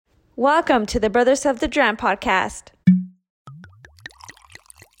Welcome to the Brothers of the Dram podcast.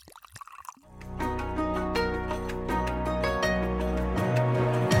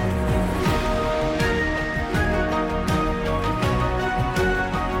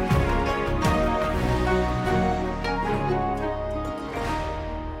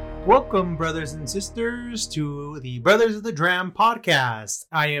 Welcome, brothers and sisters, to the Brothers of the Dram podcast.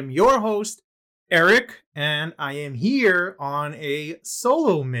 I am your host, Eric, and I am here on a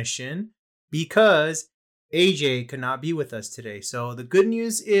solo mission because AJ could not be with us today. So the good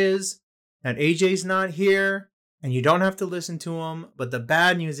news is that AJ's not here and you don't have to listen to him. But the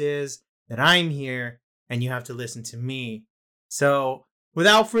bad news is that I'm here and you have to listen to me. So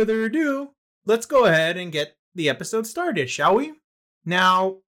without further ado, let's go ahead and get the episode started, shall we?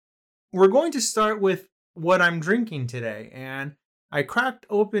 Now, we're going to start with what I'm drinking today. And I cracked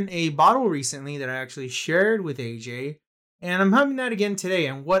open a bottle recently that I actually shared with AJ. And I'm having that again today.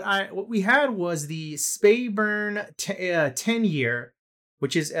 And what we had was the Speyburn 10-year,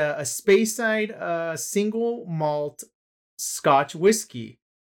 which is a Speyside single malt Scotch whiskey.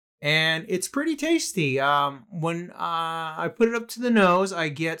 And it's pretty tasty. When I put it up to the nose, I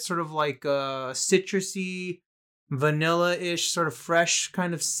get sort of like a citrusy, vanilla-ish, sort of fresh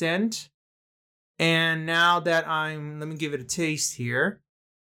kind of scent. And now that let me give it a taste here.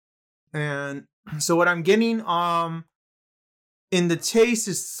 And so what I'm getting in the taste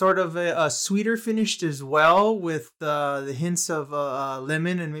is sort of a sweeter finished as well, with the hints of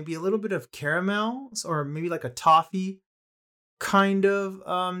lemon and maybe a little bit of caramel, or maybe like a toffee kind of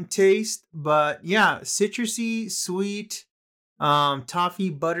taste. But yeah, citrusy, sweet, toffee,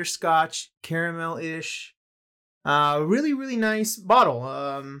 butterscotch, caramel-ish. Really, really nice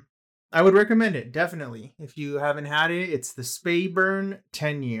bottle. I would recommend it, definitely. If you haven't had it, it's the Speyburn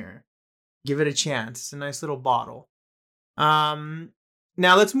 10-year. Give it a chance. It's a nice little bottle. Now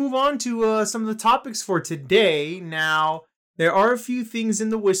let's move on to some of the topics for today. Now, there are a few things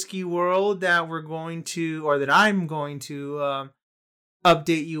in the whiskey world that I'm going to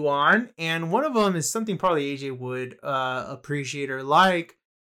update you on. And one of them is something probably AJ would appreciate or like.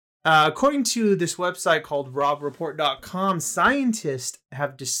 According to this website called robreport.com, scientists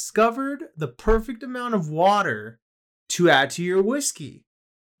have discovered the perfect amount of water to add to your whiskey.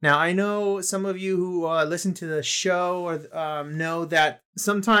 Now, I know some of you who listen to the show or know that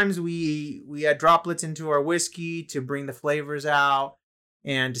sometimes we add droplets into our whiskey to bring the flavors out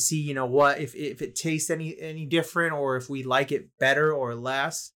and to see, what if it tastes any different, or if we like it better or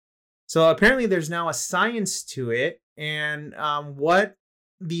less. So apparently there's now a science to it, and what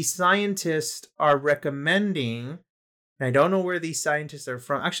the scientists are recommending, and I don't know where these scientists are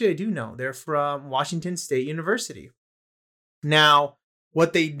from. Actually, I do know. They're from Washington State University. Now,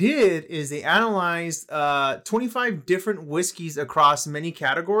 what they did is they analyzed 25 different whiskeys across many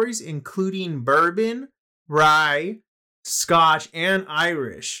categories, including bourbon, rye, Scotch, and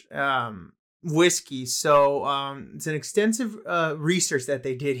Irish whiskey. So it's an extensive research that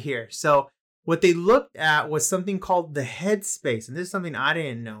they did here. So what they looked at was something called the headspace. And this is something I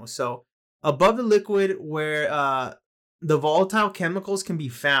didn't know. So above the liquid where the volatile chemicals can be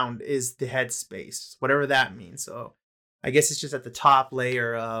found is the headspace, whatever that means. So I guess it's just at the top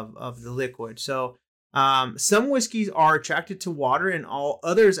layer of the liquid. So some whiskeys are attracted to water and all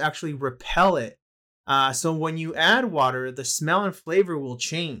others actually repel it. So when you add water, the smell and flavor will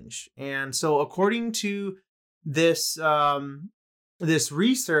change. And so according to this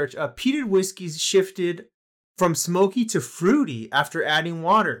research, peated whiskeys shifted from smoky to fruity after adding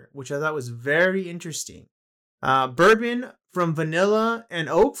water, which I thought was very interesting. Bourbon from vanilla and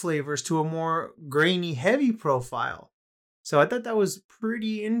oak flavors to a more grainy, heavy profile. So I thought that was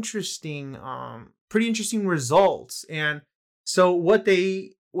pretty interesting results. And so what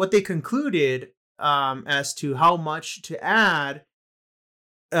they concluded as to how much to add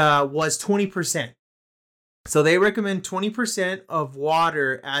was 20%. So they recommend 20% of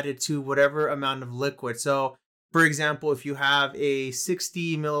water added to whatever amount of liquid. So, for example, if you have a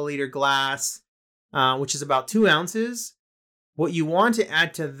 60 milliliter glass, which is about 2 ounces, what you want to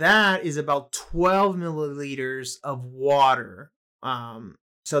add to that is about 12 milliliters of water.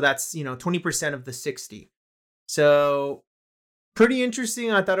 So that's, 20% of the 60. So pretty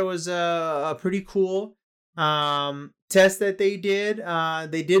interesting. I thought it was a pretty cool test that they did.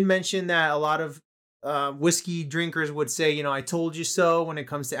 They did mention that a lot of whiskey drinkers would say, I told you so when it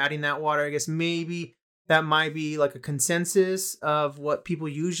comes to adding that water. I guess maybe that might be like a consensus of what people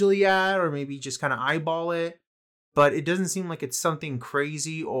usually add, or maybe just kind of eyeball it. But it doesn't seem like it's something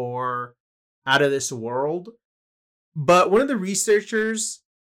crazy or out of this world. But one of the researchers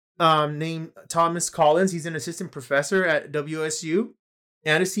named Thomas Collins, he's an assistant professor at WSU.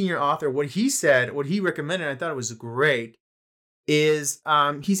 and a senior author, what he recommended, I thought it was great, is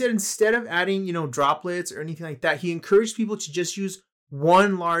he said instead of adding, droplets or anything like that, he encouraged people to just use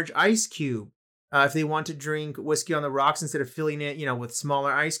one large ice cube if they want to drink whiskey on the rocks instead of filling it, with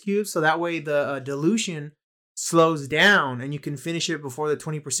smaller ice cubes. So that way the dilution slows down and you can finish it before the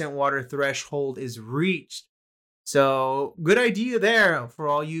 20% water threshold is reached. So good idea there for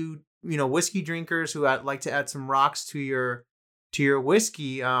all you, whiskey drinkers who like to add some rocks to your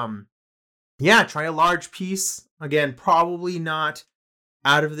whiskey. Yeah, try a large piece. Again, probably not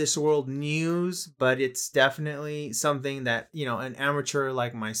out of this world news, but it's definitely something that, an amateur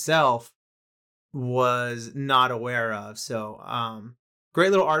like myself was not aware of. So, great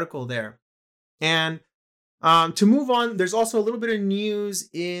little article there. And to move on, there's also a little bit of news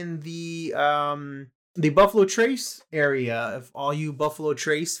in the Buffalo Trace area of all you Buffalo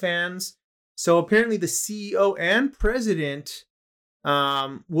Trace fans. So apparently the CEO and president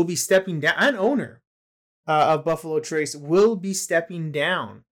will be stepping down, and owner of Buffalo Trace will be stepping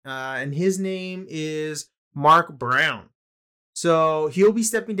down. And his name is Mark Brown. So he'll be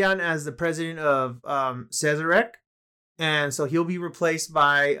stepping down as the president of Sazerac. And so he'll be replaced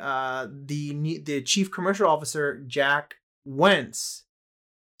by the chief commercial officer, Jack Wentz.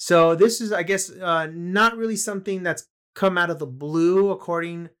 So this is, I guess, not really something that's come out of the blue.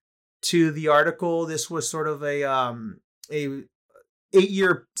 According to the article, this was sort of a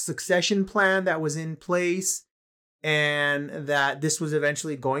 8-year succession plan that was in place, and that this was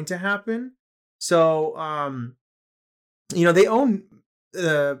eventually going to happen. So, they own.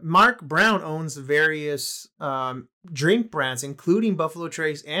 Mark Brown owns various drink brands, including Buffalo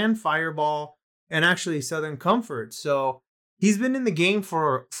Trace and Fireball, and actually Southern Comfort. So he's been in the game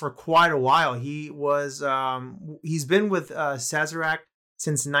for quite a while. He's been with Sazerac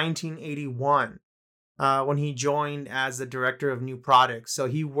since 1981 when he joined as the director of new products. So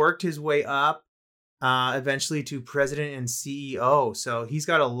he worked his way up eventually to president and CEO. So he's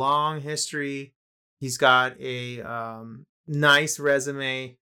got a long history. He's got a nice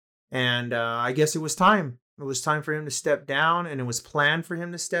resume, and I guess it was time. It was time for him to step down, and it was planned for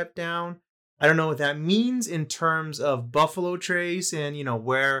him to step down. I don't know what that means in terms of Buffalo Trace and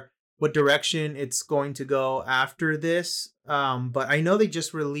what direction it's going to go after this. But I know they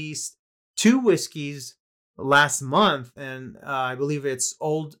just released 2 whiskeys last month, and I believe it's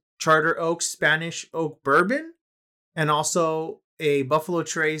Old Charter Oak Spanish Oak Bourbon, and also a Buffalo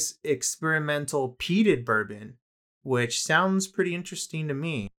Trace Experimental Peated Bourbon, which sounds pretty interesting to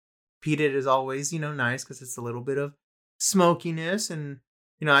me. Peated is always, nice because it's a little bit of smokiness, and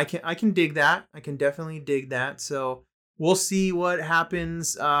I can dig that. I can definitely dig that. So we'll see what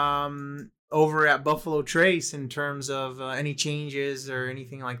happens over at Buffalo Trace in terms of any changes or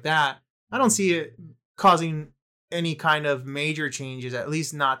anything like that. I don't see it causing any kind of major changes, at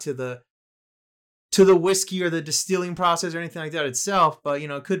least not to the whiskey or the distilling process or anything like that itself. But,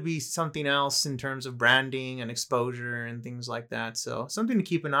 it could be something else in terms of branding and exposure and things like that. So something to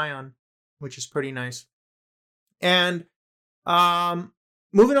keep an eye on, which is pretty nice. And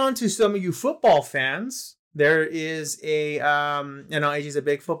moving on to some of you football fans, there is I know AJ's a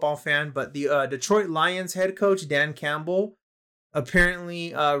big football fan, but the Detroit Lions head coach, Dan Campbell,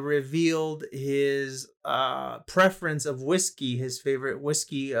 apparently revealed his preference of whiskey, his favorite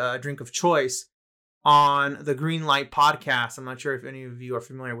whiskey drink of choice, on the Green Light podcast. I'm not sure if any of you are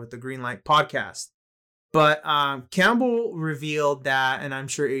familiar with the Green Light podcast, but Campbell revealed that, and I'm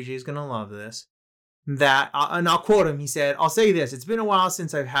sure AJ is going to love this, that, and I'll quote him, he said, "I'll say this, it's been a while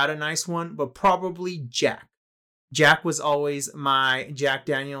since I've had a nice one, but probably Jack. Jack was always my Jack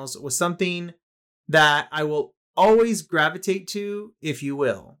Daniels, was something that I will always gravitate to, if you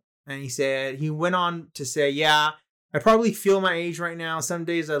will." And he went on to say, "Yeah, I probably feel my age right now. Some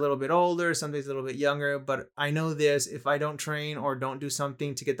days I'm a little bit older, some days a little bit younger, but I know this, if I don't train or don't do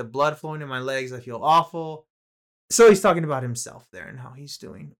something to get the blood flowing in my legs, I feel awful." So he's talking about himself there and how he's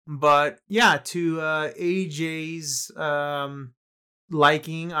doing. But yeah, to AJ's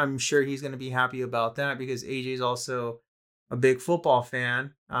liking, I'm sure he's going to be happy about that, because AJ's also a big football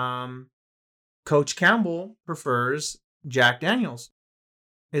fan. Coach Campbell prefers Jack Daniels.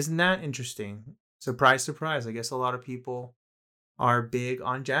 Isn't that interesting? Surprise, surprise. I guess a lot of people are big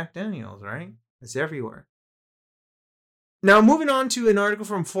on Jack Daniels, right? It's everywhere. Now, moving on to an article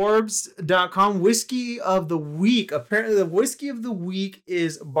from Forbes.com, Whiskey of the Week. Apparently, the Whiskey of the Week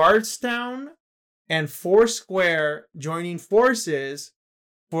is Bardstown and Foursquare joining forces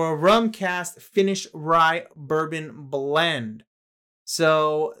for a rum cast Finnish rye bourbon blend.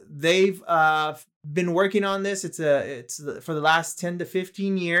 So they've been working on this. It's for the last 10 to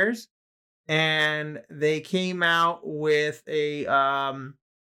 15 years. and they came out with a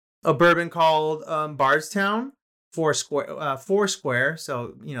bourbon called Bardstown Foursquare.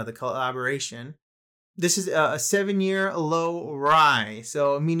 So the collaboration. This is a 7-year low rye,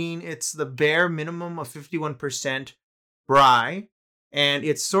 so meaning it's the bare minimum of 51% rye, and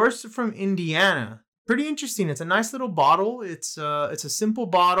it's sourced from Indiana. Pretty interesting. It's a nice little bottle. It's a simple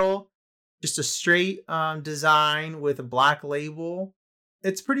bottle, just a straight design with a black label.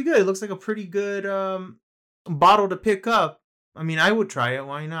 It's pretty good. It looks like a pretty good bottle to pick up. I mean, I would try it.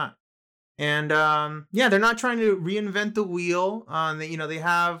 Why not? And they're not trying to reinvent the wheel. They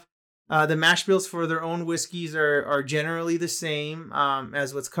have the mash bills for their own whiskeys are generally the same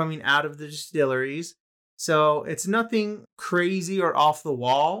as what's coming out of the distilleries. So it's nothing crazy or off the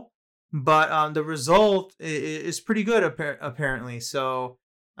wall, but the result is pretty good apparently. So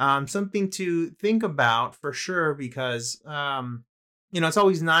something to think about for sure, because it's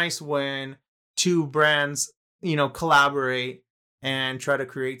always nice when two brands collaborate and try to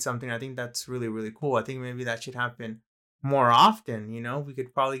create something. I think that's really, really cool. I think maybe that should happen more often. We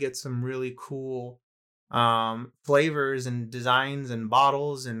could probably get some really cool flavors and designs and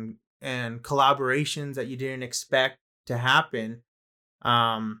bottles and collaborations that you didn't expect to happen.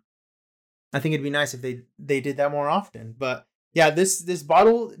 I think it'd be nice if they did that more often. But yeah, this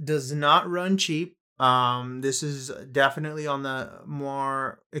bottle does not run cheap. This is definitely on the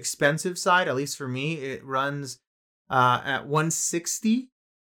more expensive side, at least for me. It runs at $160.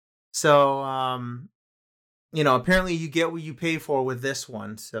 So apparently you get what you pay for with this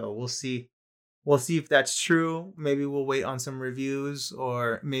one. So we'll see if that's true. Maybe we'll wait on some reviews,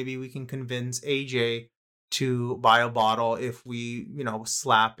 or maybe we can convince AJ to buy a bottle if we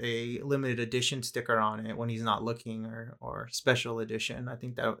slap a limited edition sticker on it when he's not looking, or special edition. I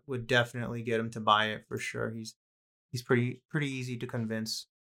think that would definitely get him to buy it for sure. He's pretty easy to convince.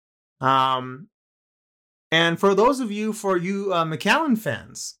 And for you Macallan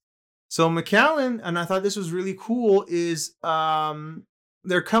fans, so Macallan, and I thought this was really cool, is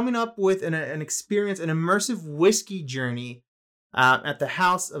they're coming up with an experience, an immersive whiskey journey at the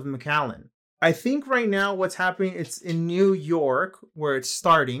House of Macallan. I think right now what's happening, it's in New York where it's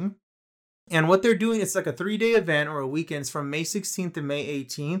starting. And what they're doing, it's like a 3-day event or a weekend. It's from May 16th to May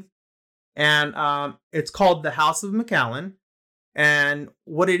 18th. And it's called the House of Macallan. And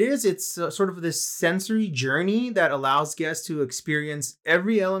what it is, it's sort of this sensory journey that allows guests to experience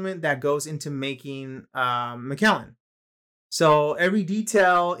every element that goes into making Macallan. So every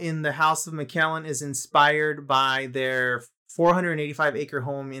detail in the House of Macallan is inspired by their 485-acre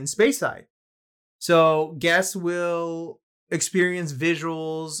home in Speyside. So guests will experience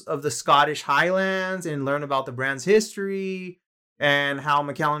visuals of the Scottish Highlands and learn about the brand's history and how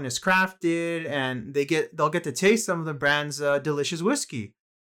Macallan is crafted, and they'll get to taste some of the brand's delicious whiskey.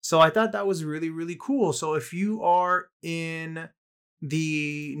 So I thought that was really, really cool. So if you are in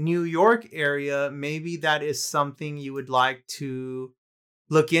the New York area, maybe that is something you would like to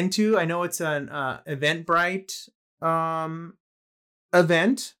look into. I know it's an Eventbrite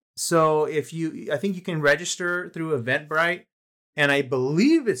event. So I think you can register through Eventbrite, and I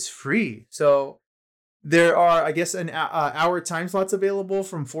believe it's free. So there are, I guess, an hour time slots available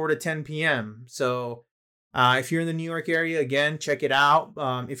from 4 to 10 p.m. So if you're in the New York area, again, check it out.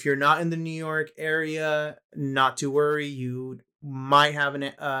 If you're not in the New York area, not to worry. You might have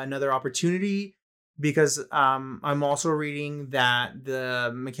another opportunity, because I'm also reading that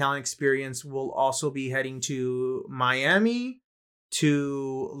the Macallan experience will also be heading to Miami,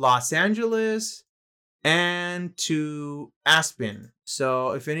 to Los Angeles, and to Aspen.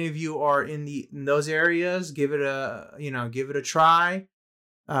 So if any of you are in those areas, give it a try,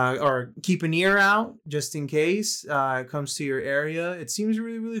 or keep an ear out just in case it comes to your area. It seems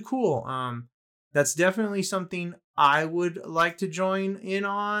really, really cool. That's definitely something I would like to join in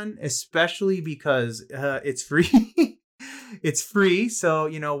on, especially because it's free. It's free, so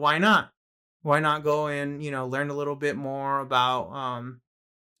why not? Why not go and learn a little bit more about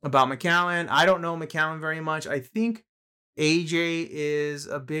Macallan? I don't know Macallan very much. I think AJ is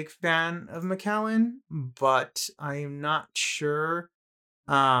a big fan of Macallan, but I'm not sure.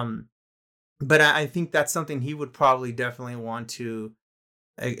 But I think that's something he would probably definitely want to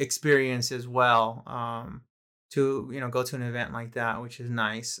experience as well. To go to an event like that, which is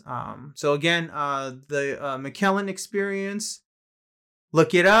nice. So again, the Macallan experience.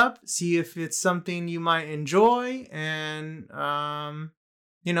 Look it up, see if it's something you might enjoy, and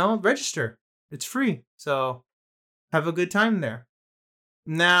register. It's free, so have a good time there.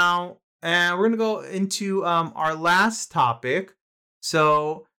 Now, we're gonna go into our last topic.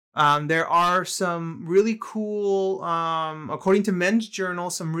 So There are some really cool, according to Men's Journal,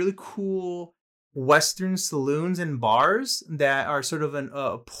 some really cool Western saloons and bars that are sort of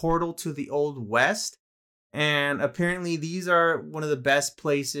a portal to the Old West. And apparently these are one of the best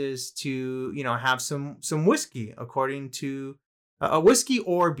places to, have some whiskey, according to a whiskey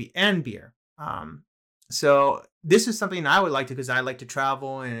and beer. So this is something I would like to, because I like to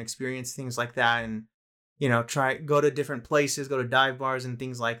travel and experience things like that, and go to different places, go to dive bars and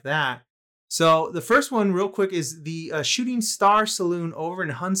things like that. So the first one, real quick, is the Shooting Star Saloon over in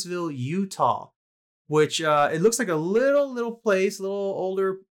Huntsville, Utah, which it looks like a little place, little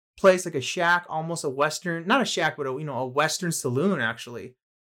older place, like a shack, almost a Western, not a shack, but a Western saloon actually.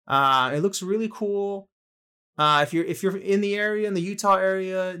 It looks really cool. If you're in the area, in the Utah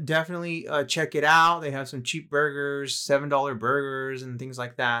area, definitely check it out. They have some cheap burgers, $7 burgers and things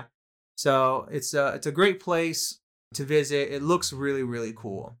like that. So it's a great place to visit. It looks really, really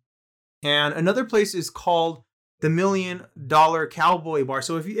cool. And another place is called the $1 Million Cowboy Bar.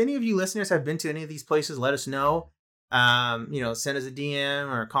 So if any of you listeners have been to any of these places, let us know. Send us a DM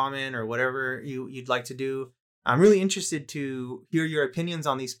or a comment or whatever you'd like to do. I'm really interested to hear your opinions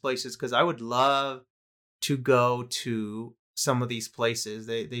on these places, because I would love to go to some of these places.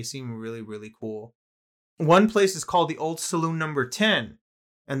 They seem really, really cool. One place is called the Old Saloon Number 10,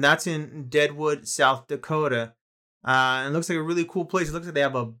 and that's in Deadwood, South Dakota. And it looks like a really cool place. It looks like they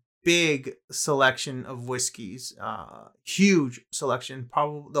have a big selection of whiskeys, huge selection.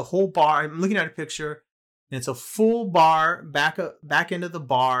 Probably the whole bar. I'm looking at a picture, and it's a full bar, back end of the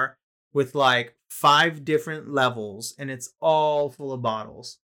bar, with like 5 different levels, and it's all full of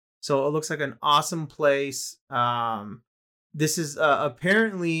bottles. So it looks like an awesome place. This is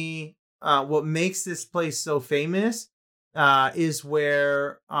apparently what makes this place so famous is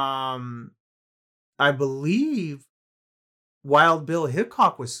where I believe Wild Bill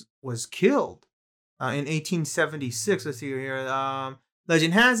Hickok was killed in 1876. Let's see here.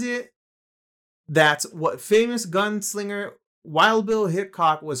 Legend has it that's what famous gunslinger Wild Bill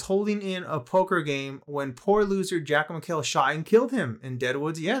Hickok was holding in a poker game when poor loser Jack McHale shot and killed him in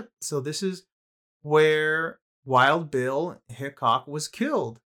Deadwoods. Yeah, so this is where Wild Bill Hickok was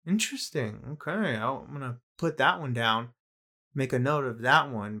killed. Interesting. Okay, I'm going to put that one down. Make a note of that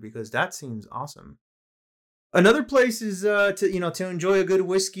one, because that seems awesome. Another place is to enjoy a good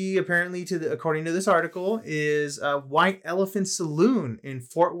whiskey, apparently according to this article, is White Elephant Saloon in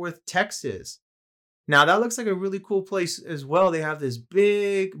Fort Worth, Texas. Now that looks like a really cool place as well. They have this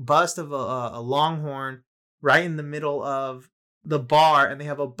big bust of a longhorn right in the middle of the bar, and they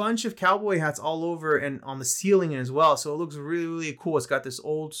have a bunch of cowboy hats all over and on the ceiling as well. So it looks really, really cool. It's got this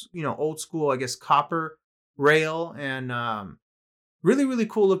old school, I guess, copper rail, and really, really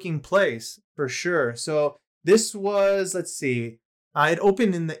cool looking place for sure. So this was, let's see, it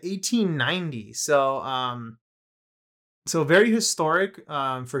opened in the 1890s. So very historic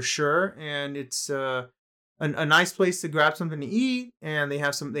for sure. And it's a nice place to grab something to eat. And they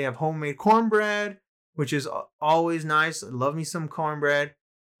have homemade cornbread, which is always nice. I love me some cornbread.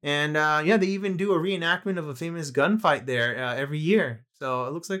 And they even do a reenactment of a famous gunfight there every year. So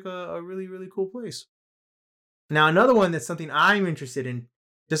it looks like a really, really cool place. Now, another one that's something I'm interested in,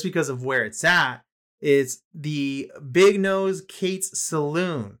 just because of where it's at, is the Big Nose Kate's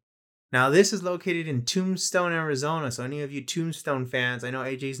Saloon. Now, this is located in Tombstone, Arizona. So any of you Tombstone fans, I know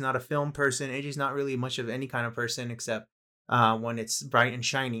AJ's not a film person. AJ's not really much of any kind of person, except when it's bright and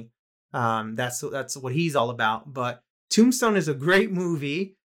shiny. That's what he's all about. But Tombstone is a great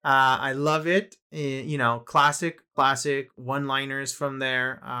movie. I love it. Classic one-liners from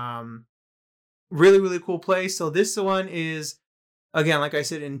there. Really, really cool place. So this one is, again, like I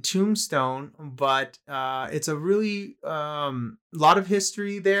said, in Tombstone, but it's a really lot of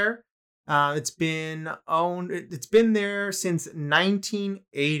history there. It's been there since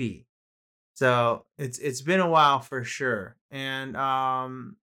 1980. So it's been a while for sure. And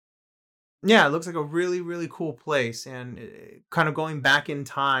it looks like a really, really cool place, and kind of going back in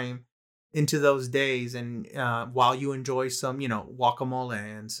time into those days, and while you enjoy some,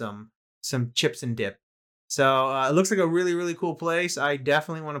 guacamole and some chips and dip. So it looks like a really, really cool place. I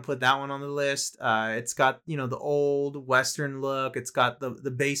definitely want to put that one on the list. It's got, the old Western look. It's got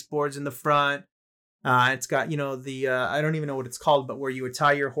the baseboards in the front. It's got, the, I don't even know what it's called, but where you would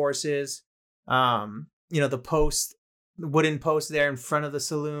tie your horses. The wooden post there in front of the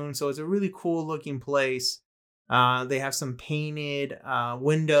saloon. So it's a really cool looking place. They have some painted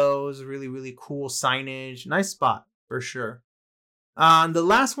windows, really, really cool signage. Nice spot for sure. The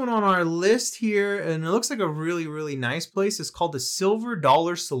last one on our list here, and it looks like a really, really nice place, is called the Silver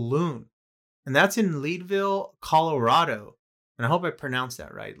Dollar Saloon. And that's in Leadville, Colorado. and I hope I pronounced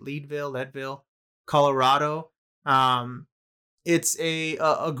that right, Leadville, Colorado. It's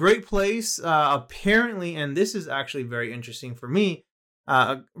a great place, apparently, and this is actually very interesting for me,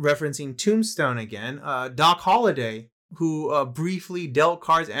 referencing Tombstone again. Doc Holliday, who briefly dealt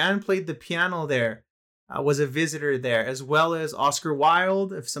cards and played the piano there, was a visitor there, as well as Oscar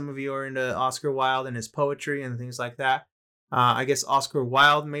Wilde. If some of you are into Oscar Wilde and his poetry and things like that, I guess Oscar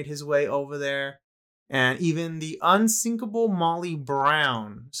Wilde made his way over there. And even the unsinkable Molly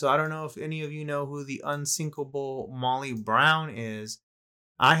Brown. So I don't know if any of you know who the unsinkable Molly Brown is.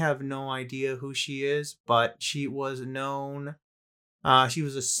 I have no idea who she is, but she was known. She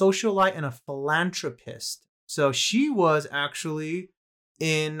was a socialite and a philanthropist. So she was actually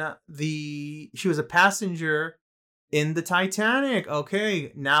she was a passenger in the Titanic.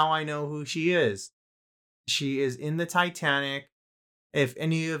 Okay, now I know who she is. She is in the Titanic. If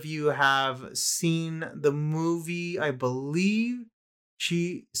any of you have seen the movie, I believe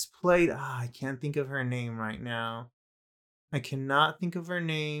she's played, I can't think of her name right now. I cannot think of her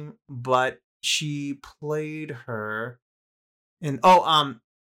name, but she played her in,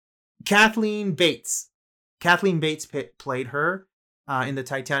 Kathleen Bates. Kathleen Bates played her in the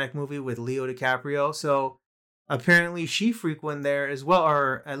Titanic movie with Leo DiCaprio. So apparently she frequented there as well,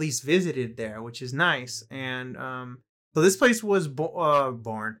 or at least visited there, which is nice. And, so this place was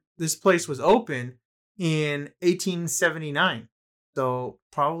This place was open in 1879. So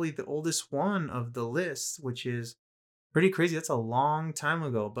probably the oldest one of the list, which is pretty crazy. That's a long time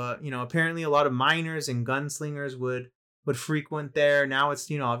ago. But, apparently a lot of miners and gunslingers would frequent there. Now it's,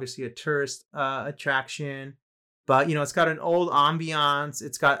 obviously a tourist attraction. But, it's got an old ambiance.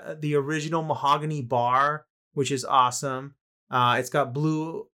 It's got the original mahogany bar, which is awesome. It's got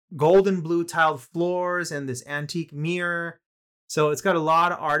golden blue tiled floors and this antique mirror. So it's got a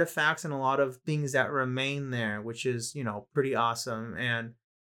lot of artifacts and a lot of things that remain there, which is, pretty awesome. And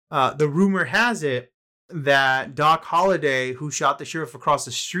the rumor has it that Doc Holliday, who shot the sheriff across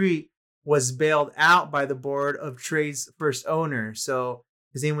the street, was bailed out by the Board of Trade's first owner. So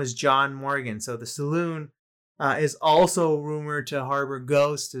his name was John Morgan. So the saloon is also rumored to harbor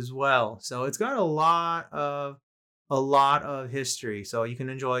ghosts as well. So it's got a lot of history. So you can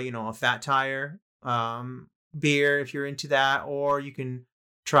enjoy, a Fat Tire beer if you're into that, or you can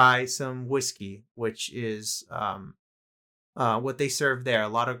try some whiskey, which is what they serve there. A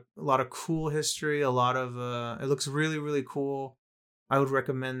lot of cool history, a lot of it looks really, really cool. I would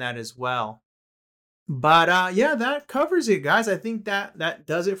recommend that as well. But yeah, that covers it, guys. I think that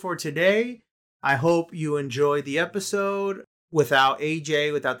does it for today. I hope you enjoyed the episode without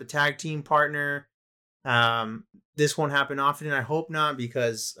AJ, without the tag team partner. This won't happen often. I hope not,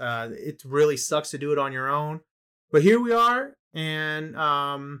 because it really sucks to do it on your own. But here we are, and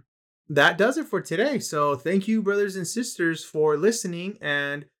that does it for today. So thank you, brothers and sisters, for listening,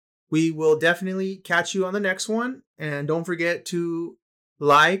 and we will definitely catch you on the next one. And don't forget to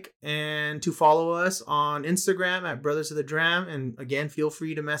like and to follow us on Instagram at Brothers of the Dram. And again, feel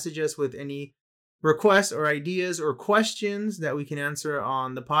free to message us with any requests or ideas or questions that we can answer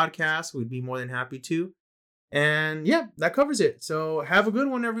on the podcast. We'd be more than happy to. And yeah, that covers it. So have a good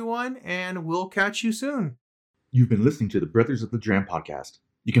one, everyone, and we'll catch you soon. You've been listening to the Brothers of the Dram podcast.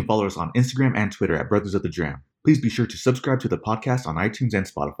 You can follow us on Instagram and Twitter at Brothers of the Dram. Please be sure to subscribe to the podcast on iTunes and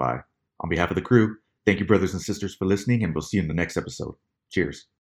Spotify. On behalf of the crew, thank you, brothers and sisters, for listening, and we'll see you in the next episode. Cheers.